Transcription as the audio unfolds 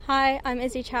Hi, I'm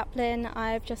Izzy Chaplin.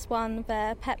 I've just won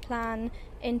the Petplan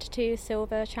Inter2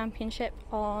 Silver Championship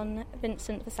on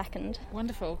Vincent II.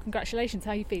 Wonderful. Congratulations.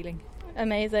 How are you feeling?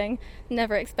 Amazing.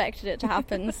 Never expected it to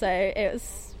happen, so it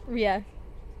was,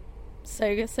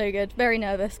 so good. Very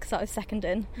nervous because I was second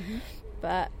in,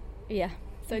 but yeah.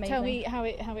 So amazing. Tell me how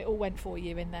it all went for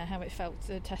you in there, how it felt,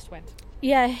 the test went.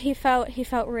 Yeah, he felt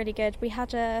really good. We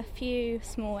had a few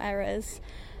small errors,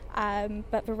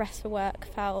 but the rest of the work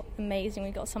felt amazing.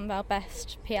 We got some of our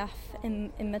best PF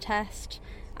in the test,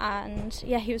 and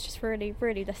yeah, he was just really,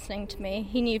 really listening to me.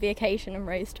 He knew the occasion and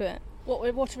rose to it. What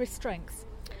are his strengths?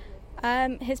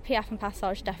 His PF and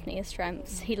passage definitely his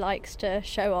strengths. He likes to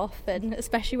show off, and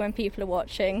especially when people are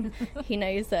watching, he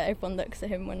knows that everyone looks at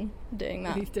him when doing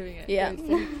that. He's doing it. Yeah.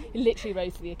 He literally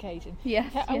rose to the occasion.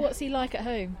 Yes. What's he like at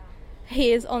home?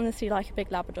 He is honestly like a big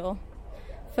Labrador.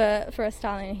 For a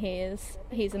stallion,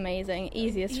 he's amazing.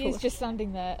 Easiest. He's just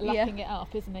standing there lapping it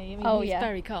up, isn't he? I mean, he's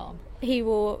very calm. He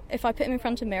will. If I put him in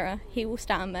front of a mirror, he will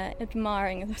stand there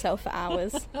admiring himself for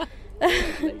hours.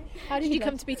 How did you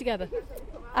come to be together?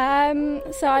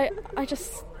 So I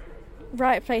just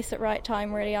right place at right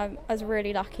time. Really, I was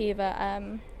really lucky that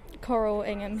Coral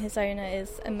Ingham, his owner,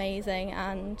 is amazing,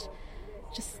 and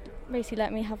just basically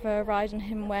let me have a ride on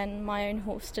him when my own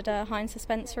horse did a hind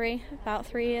suspensory about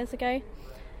 3 years ago.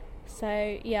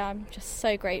 So yeah, I'm just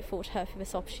so grateful to her for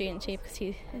this opportunity because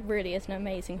he really is an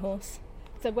amazing horse.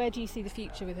 So where do you see the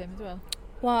future with him as well?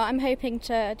 Well, I'm hoping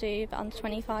to do the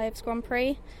under-25s Grand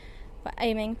Prix, but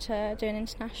aiming to do an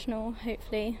international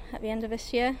hopefully at the end of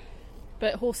this year.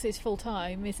 But horses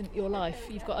full-time isn't your life.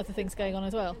 You've got other things going on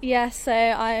as well. Yeah, so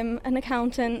I'm an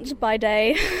accountant by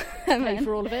day. Pay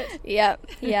for all of it? Yeah,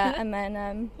 and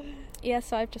then,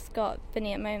 so I've just got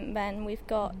Vinny at the moment. Then we've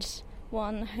got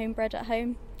one homebred at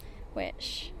home,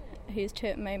 who's 2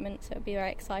 at the moment, so it'll be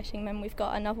very exciting. Then we've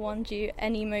got another one due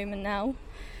any moment now.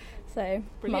 So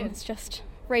Mum's just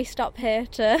raced up here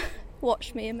to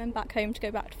watch me and then back home to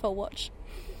go back to full watch.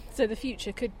 So the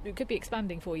future could be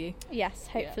expanding for you? Yes,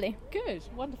 hopefully. Yeah. Good,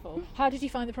 wonderful. How did you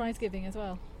find the prize giving as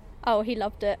well? Oh, he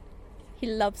loved it. He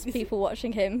loves people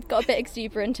watching him. Got a bit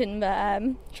exuberant in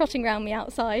the trotting around me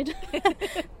outside.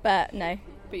 But no.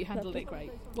 But you handled it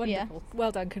great. Wonderful. Yeah.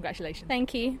 Well done, congratulations.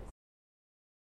 Thank you.